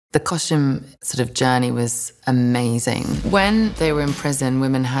The costume sort of journey was amazing. When they were in prison,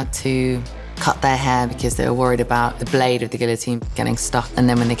 women had to cut their hair because they were worried about the blade of the guillotine getting stuck. And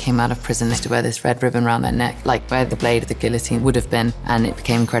then when they came out of prison, they used to wear this red ribbon around their neck, like where the blade of the guillotine would have been, and it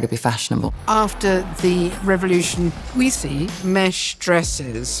became incredibly fashionable. After the revolution, we see mesh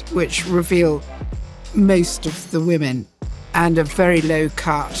dresses, which reveal most of the women, and a very low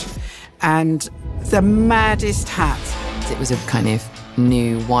cut, and the maddest hats. It was a kind of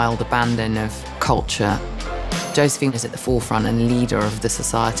new, wild abandon of culture. Josephine was at the forefront and leader of the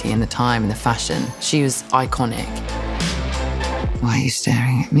society in the time and the fashion. She was iconic. Why are you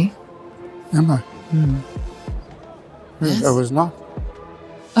staring at me? Am I? Yes? I was not.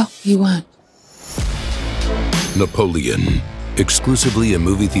 Oh, you weren't. Napoleon, exclusively in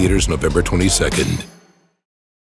movie theaters November 22nd.